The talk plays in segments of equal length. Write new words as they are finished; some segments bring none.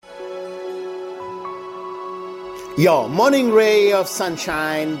Your morning ray of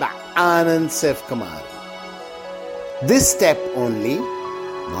sunshine by Anand Sivkumar. This step only,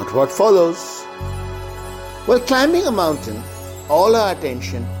 not what follows. While climbing a mountain, all our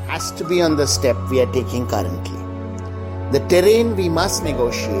attention has to be on the step we are taking currently. The terrain we must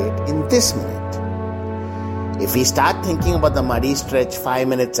negotiate in this minute. If we start thinking about the muddy stretch 5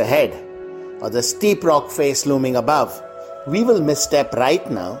 minutes ahead, or the steep rock face looming above, we will misstep right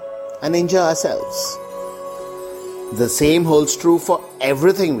now and injure ourselves. The same holds true for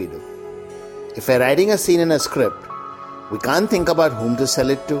everything we do. If we're writing a scene in a script, we can't think about whom to sell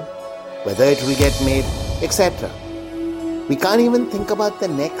it to, whether it will get made, etc. We can't even think about the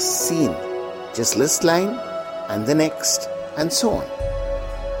next scene, just list line and the next and so on.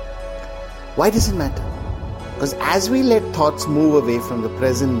 Why does it matter? Because as we let thoughts move away from the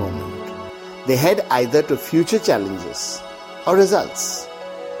present moment, they head either to future challenges or results,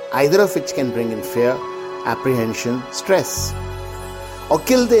 either of which can bring in fear, apprehension, stress, or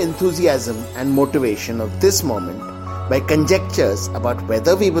kill the enthusiasm and motivation of this moment by conjectures about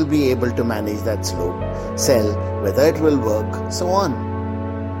whether we will be able to manage that slope, sell, whether it will work, so on.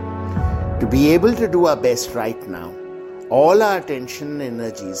 To be able to do our best right now, all our attention and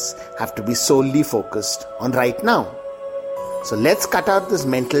energies have to be solely focused on right now. So let's cut out this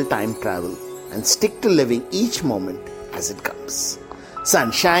mental time travel and stick to living each moment as it comes.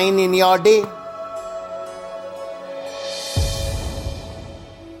 Sunshine in your day.